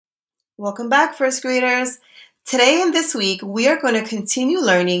Welcome back, first graders. Today and this week, we are going to continue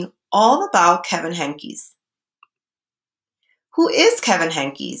learning all about Kevin Henkes. Who is Kevin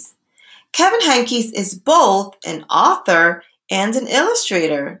Henkes? Kevin Henkes is both an author and an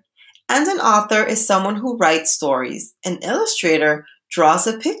illustrator. And an author is someone who writes stories. An illustrator draws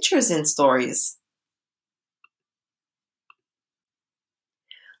the pictures in stories.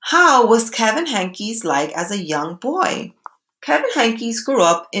 How was Kevin Henkes like as a young boy? Kevin Henkes grew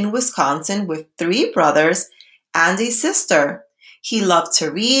up in Wisconsin with 3 brothers and a sister. He loved to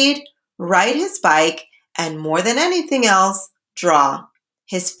read, ride his bike, and more than anything else, draw.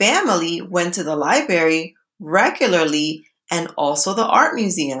 His family went to the library regularly and also the art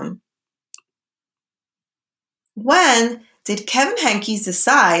museum. When did Kevin Henkes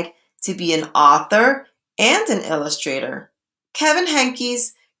decide to be an author and an illustrator? Kevin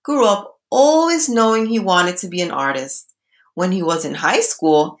Henkes grew up always knowing he wanted to be an artist. When he was in high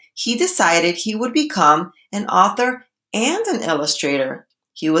school, he decided he would become an author and an illustrator.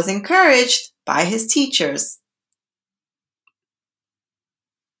 He was encouraged by his teachers.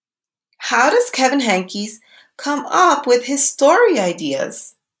 How does Kevin Henkes come up with his story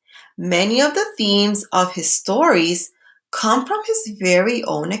ideas? Many of the themes of his stories come from his very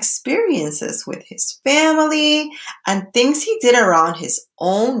own experiences with his family and things he did around his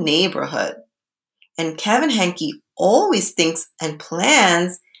own neighborhood. And Kevin Henkes always thinks and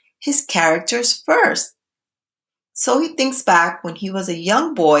plans his characters first. So he thinks back when he was a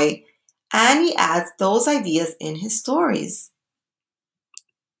young boy and he adds those ideas in his stories.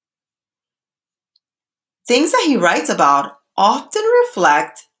 Things that he writes about often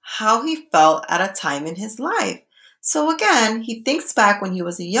reflect how he felt at a time in his life. So again, he thinks back when he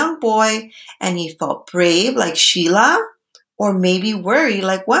was a young boy and he felt brave like Sheila or maybe worried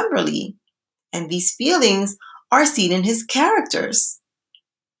like Wemberly. And these feelings are seen in his characters.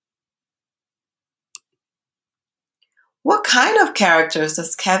 What kind of characters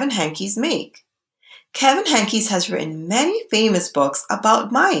does Kevin Henkes make? Kevin Henkes has written many famous books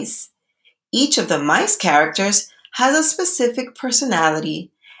about mice. Each of the mice characters has a specific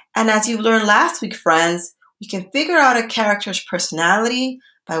personality. And as you learned last week, friends, we can figure out a character's personality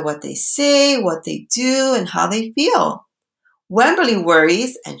by what they say, what they do, and how they feel. Wemberly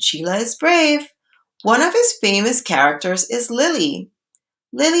worries and Sheila is brave. One of his famous characters is Lily.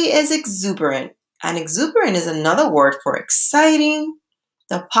 Lily is exuberant, and exuberant is another word for exciting.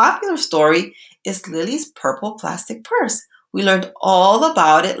 The popular story is Lily's purple plastic purse. We learned all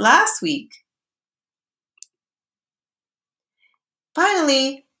about it last week.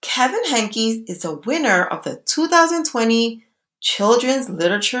 Finally, Kevin Henkes is a winner of the 2020 Children's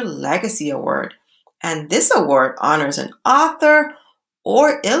Literature Legacy Award. And this award honors an author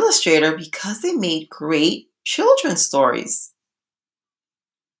or illustrator because they made great children's stories.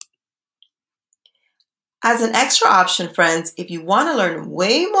 As an extra option, friends, if you want to learn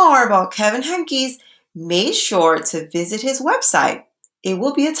way more about Kevin Henkes, make sure to visit his website. It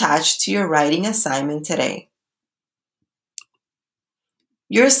will be attached to your writing assignment today.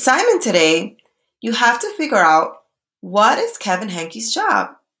 Your assignment today, you have to figure out what is Kevin Henkes'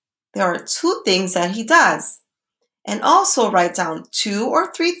 job. There are 2 things that he does. And also write down 2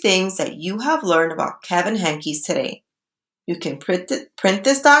 or 3 things that you have learned about Kevin Henkes today. You can print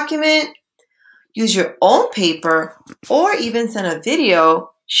this document, use your own paper, or even send a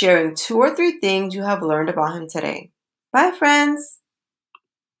video sharing 2 or 3 things you have learned about him today. Bye, friends.